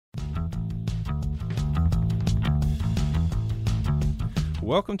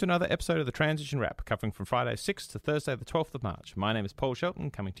Welcome to another episode of the Transition Wrap, covering from Friday 6th to Thursday the 12th of March. My name is Paul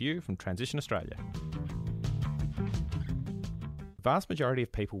Shelton, coming to you from Transition Australia. The vast majority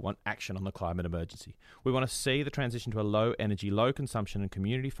of people want action on the climate emergency. We want to see the transition to a low-energy, low-consumption and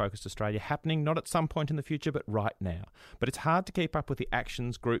community-focused Australia happening not at some point in the future, but right now. But it's hard to keep up with the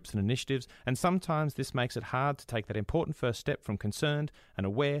actions, groups and initiatives, and sometimes this makes it hard to take that important first step from concerned and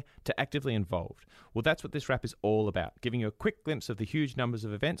aware to actively involved. Well, that's what this wrap is all about, giving you a quick glimpse of the huge numbers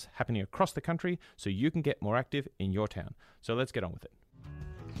of events happening across the country so you can get more active in your town. So let's get on with it.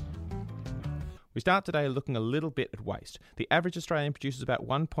 We start today looking a little bit at waste. The average Australian produces about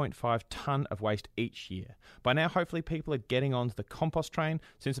 1.5 tonne of waste each year. By now, hopefully people are getting onto the compost train,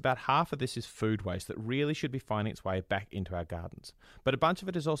 since about half of this is food waste that really should be finding its way back into our gardens. But a bunch of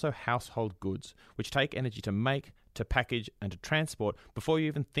it is also household goods, which take energy to make, to package and to transport before you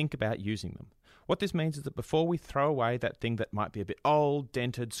even think about using them. What this means is that before we throw away that thing that might be a bit old,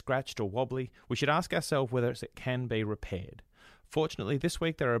 dented, scratched or wobbly, we should ask ourselves whether it can be repaired. Fortunately, this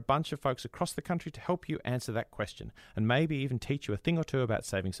week there are a bunch of folks across the country to help you answer that question and maybe even teach you a thing or two about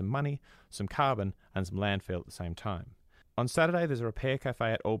saving some money, some carbon and some landfill at the same time. On Saturday, there's a repair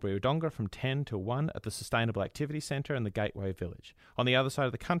cafe at Albury-Wodonga from 10 to 1 at the Sustainable Activity Centre in the Gateway Village. On the other side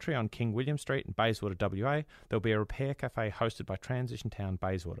of the country, on King William Street in Bayswater, WA, there'll be a repair cafe hosted by Transition Town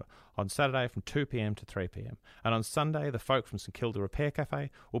Bayswater on Saturday from 2pm to 3pm. And on Sunday, the folk from St Kilda Repair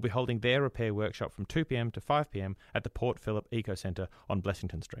Cafe will be holding their repair workshop from 2pm to 5pm at the Port Phillip Eco Centre on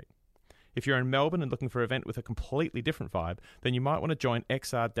Blessington Street. If you're in Melbourne and looking for an event with a completely different vibe, then you might want to join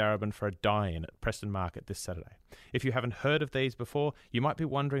XR Darebin for a die-in at Preston Market this Saturday. If you haven't heard of these before, you might be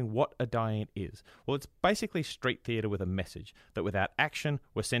wondering what a die-in is. Well, it's basically street theatre with a message that without action,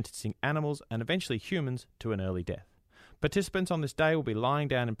 we're sentencing animals and eventually humans to an early death. Participants on this day will be lying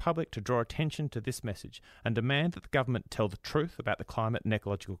down in public to draw attention to this message and demand that the government tell the truth about the climate and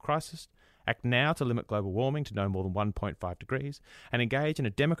ecological crisis, act now to limit global warming to no more than 1.5 degrees, and engage in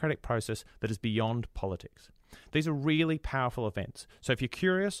a democratic process that is beyond politics. These are really powerful events, so if you're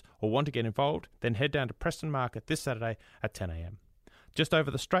curious or want to get involved, then head down to Preston Market this Saturday at 10am. Just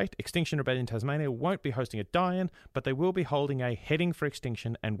over the strait, Extinction Rebellion Tasmania won't be hosting a die-in, but they will be holding a Heading for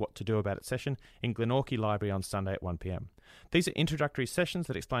Extinction and What to Do About It session in Glenorchy Library on Sunday at 1pm. These are introductory sessions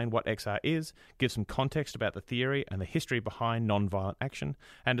that explain what XR is, give some context about the theory and the history behind non-violent action,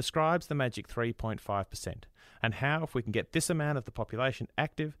 and describes the magic 3.5%, and how if we can get this amount of the population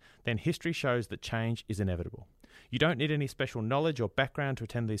active, then history shows that change is inevitable. You don't need any special knowledge or background to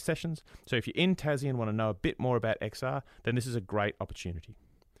attend these sessions, so if you're in Tassie and want to know a bit more about XR, then this is a great opportunity.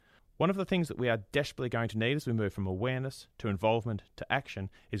 One of the things that we are desperately going to need as we move from awareness to involvement to action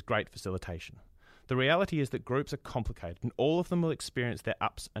is great facilitation. The reality is that groups are complicated and all of them will experience their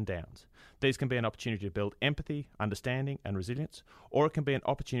ups and downs. These can be an opportunity to build empathy, understanding and resilience, or it can be an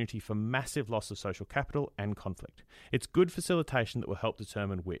opportunity for massive loss of social capital and conflict. It's good facilitation that will help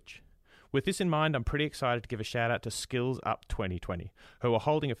determine which. With this in mind, I'm pretty excited to give a shout out to Skills Up 2020, who are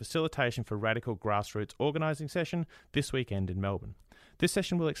holding a facilitation for Radical Grassroots organising session this weekend in Melbourne. This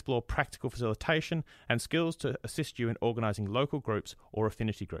session will explore practical facilitation and skills to assist you in organising local groups or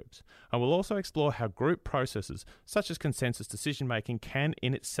affinity groups. And we'll also explore how group processes, such as consensus decision making, can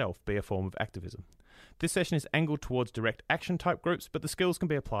in itself be a form of activism. This session is angled towards direct action type groups, but the skills can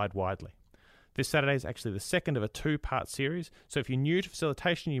be applied widely. This Saturday is actually the second of a two-part series, so if you're new to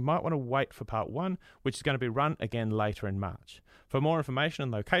facilitation, you might want to wait for part 1, which is going to be run again later in March. For more information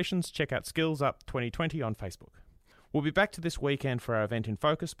and locations, check out Skills Up 2020 on Facebook. We'll be back to this weekend for our event in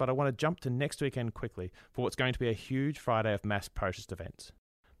focus, but I want to jump to next weekend quickly for what's going to be a huge Friday of mass protest events.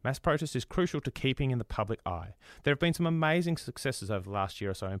 Mass protest is crucial to keeping in the public eye. There have been some amazing successes over the last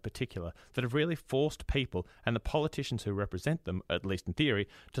year or so in particular that have really forced people and the politicians who represent them, at least in theory,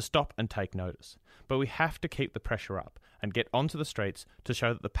 to stop and take notice. But we have to keep the pressure up and get onto the streets to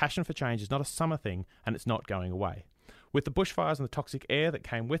show that the passion for change is not a summer thing and it's not going away. With the bushfires and the toxic air that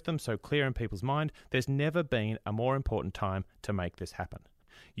came with them so clear in people's mind, there's never been a more important time to make this happen.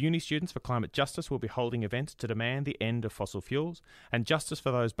 Uni Students for Climate Justice will be holding events to demand the end of fossil fuels and justice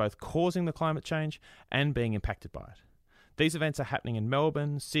for those both causing the climate change and being impacted by it. These events are happening in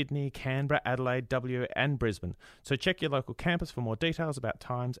Melbourne, Sydney, Canberra, Adelaide, WA and Brisbane, so check your local campus for more details about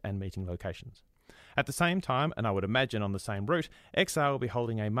times and meeting locations. At the same time, and I would imagine on the same route, XR will be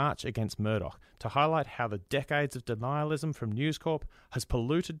holding a march against Murdoch to highlight how the decades of denialism from News Corp has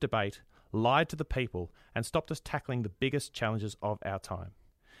polluted debate, lied to the people and stopped us tackling the biggest challenges of our time.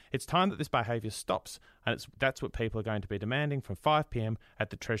 It's time that this behaviour stops, and that's what people are going to be demanding from 5pm at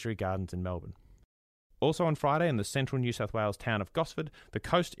the Treasury Gardens in Melbourne. Also on Friday, in the central New South Wales town of Gosford, the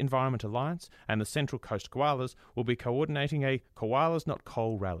Coast Environment Alliance and the Central Coast Koalas will be coordinating a Koalas Not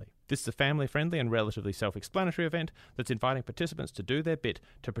Coal rally. This is a family-friendly and relatively self-explanatory event that's inviting participants to do their bit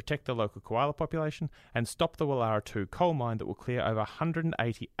to protect the local koala population and stop the Wallara 2 coal mine that will clear over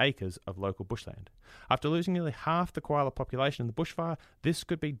 180 acres of local bushland. After losing nearly half the koala population in the bushfire, this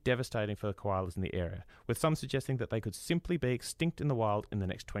could be devastating for the koalas in the area, with some suggesting that they could simply be extinct in the wild in the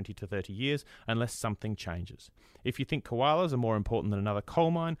next 20 to 30 years unless something changes. If you think koalas are more important than another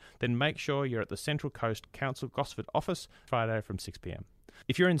coal mine, then make sure you're at the Central Coast Council Gosford office Friday from 6 p.m.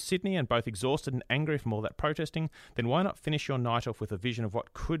 If you're in Sydney and both exhausted and angry from all that protesting, then why not finish your night off with a vision of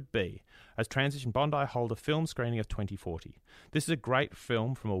what could be, as Transition Bondi hold a film screening of 2040. This is a great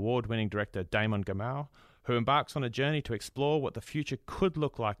film from award-winning director Damon Gamau, who embarks on a journey to explore what the future could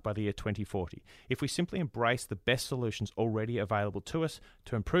look like by the year 2040 if we simply embrace the best solutions already available to us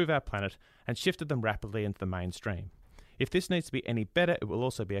to improve our planet and shifted them rapidly into the mainstream. If this needs to be any better, it will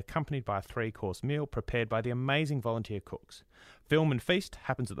also be accompanied by a 3-course meal prepared by the amazing volunteer cooks. Film and Feast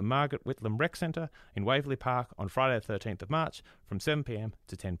happens at the Margaret Whitlam Rec Centre in Waverley Park on Friday the 13th of March from 7 p.m.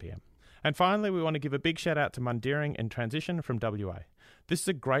 to 10 p.m. And finally, we want to give a big shout out to Mundaring in Transition from WA. This is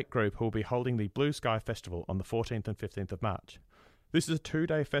a great group who will be holding the Blue Sky Festival on the 14th and 15th of March. This is a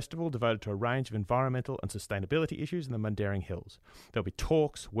 2-day festival devoted to a range of environmental and sustainability issues in the Mundaring Hills. There'll be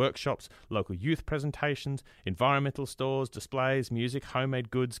talks, workshops, local youth presentations, environmental stores, displays, music, homemade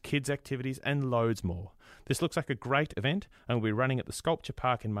goods, kids' activities, and loads more. This looks like a great event and will be running at the Sculpture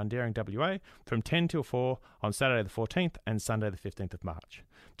Park in Mundaring, WA from 10 till 4 on Saturday the 14th and Sunday the 15th of March.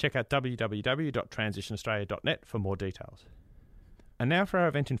 Check out www.transitionaustralia.net for more details. And now for our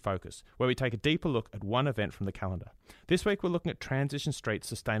event in focus, where we take a deeper look at one event from the calendar. This week we're looking at Transition Street's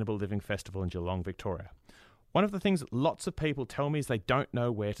Sustainable Living Festival in Geelong, Victoria. One of the things that lots of people tell me is they don't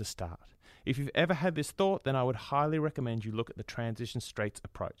know where to start. If you've ever had this thought, then I would highly recommend you look at the Transition Streets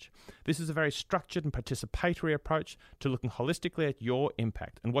approach. This is a very structured and participatory approach to looking holistically at your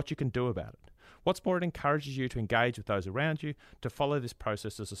impact and what you can do about it. What's more, it encourages you to engage with those around you to follow this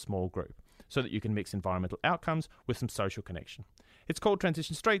process as a small group, so that you can mix environmental outcomes with some social connection. It's called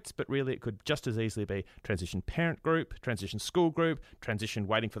Transition Streets, but really it could just as easily be Transition Parent Group, Transition School Group, Transition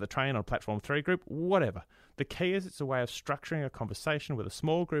Waiting for the Train on Platform 3 Group, whatever. The key is it's a way of structuring a conversation with a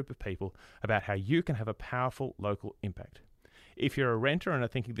small group of people about how you can have a powerful local impact. If you're a renter and are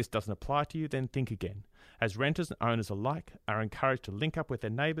thinking this doesn't apply to you, then think again, as renters and owners alike are encouraged to link up with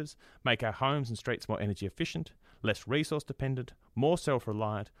their neighbours, make our homes and streets more energy efficient, less resource dependent, more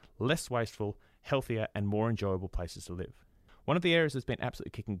self-reliant, less wasteful, healthier and more enjoyable places to live. One of the areas that's been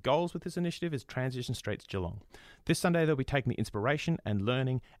absolutely kicking goals with this initiative is Transition Streets Geelong. This Sunday they'll be taking the inspiration and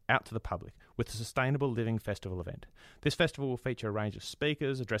learning out to the public with the Sustainable Living Festival event. This festival will feature a range of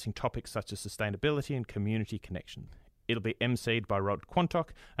speakers addressing topics such as sustainability and community connection. It'll be emceed by Rod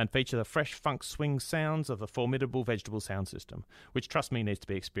Quantock and feature the fresh funk swing sounds of the formidable Vegetable sound system, which, trust me, needs to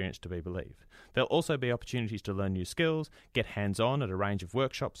be experienced to be believed. There'll also be opportunities to learn new skills, get hands-on at a range of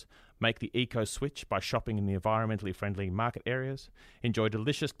workshops, make the eco-switch by shopping in the environmentally friendly market areas, enjoy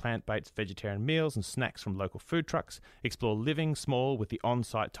delicious plant-based vegetarian meals and snacks from local food trucks, explore living small with the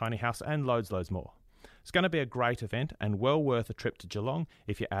on-site tiny house, and loads more. It's going to be a great event and well worth a trip to Geelong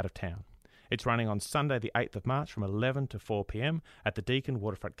if you're out of town. It's running on Sunday the 8th of March from 11 to 4 p.m. at the Deakin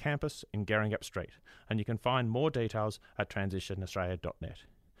Waterfront Campus in Gerringap Street, and you can find more details at transitionaustralia.net.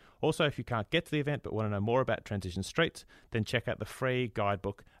 Also, if you can't get to the event but want to know more about Transition Streets, then check out the free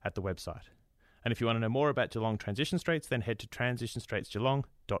guidebook at the website. And if you want to know more about Geelong Transition Streets, then head to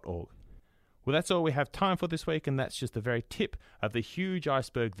transitionstreetsgeelong.org. Well, that's all we have time for this week, and that's just the very tip of the huge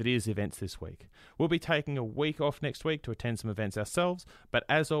iceberg that is events this week. We'll be taking a week off next week to attend some events ourselves, but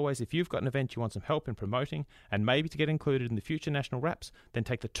as always, if you've got an event you want some help in promoting, and maybe to get included in the future national wraps, then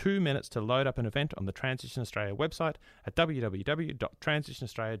take the 2 minutes to load up an event on the Transition Australia website at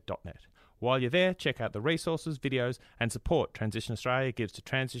www.transitionaustralia.net. While you're there, check out the resources, videos, and support Transition Australia gives to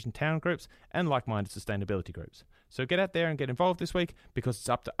transition town groups and like-minded sustainability groups. So get out there and get involved this week, because it's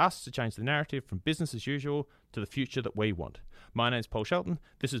up to us to change the narrative from business as usual to the future that we want. My name's Paul Shelton.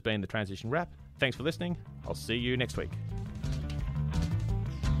 This has been the Transition Wrap. Thanks for listening. I'll see you next week.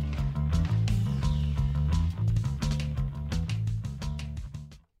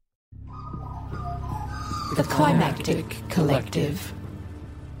 The Climactic Collective.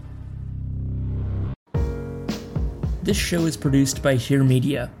 This show is produced by Hear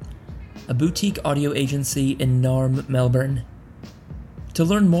Media, a boutique audio agency in Narm, Melbourne. To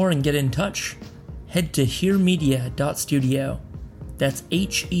learn more and get in touch, head to hearmedia.studio. That's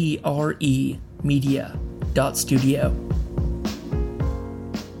HERE media.studio.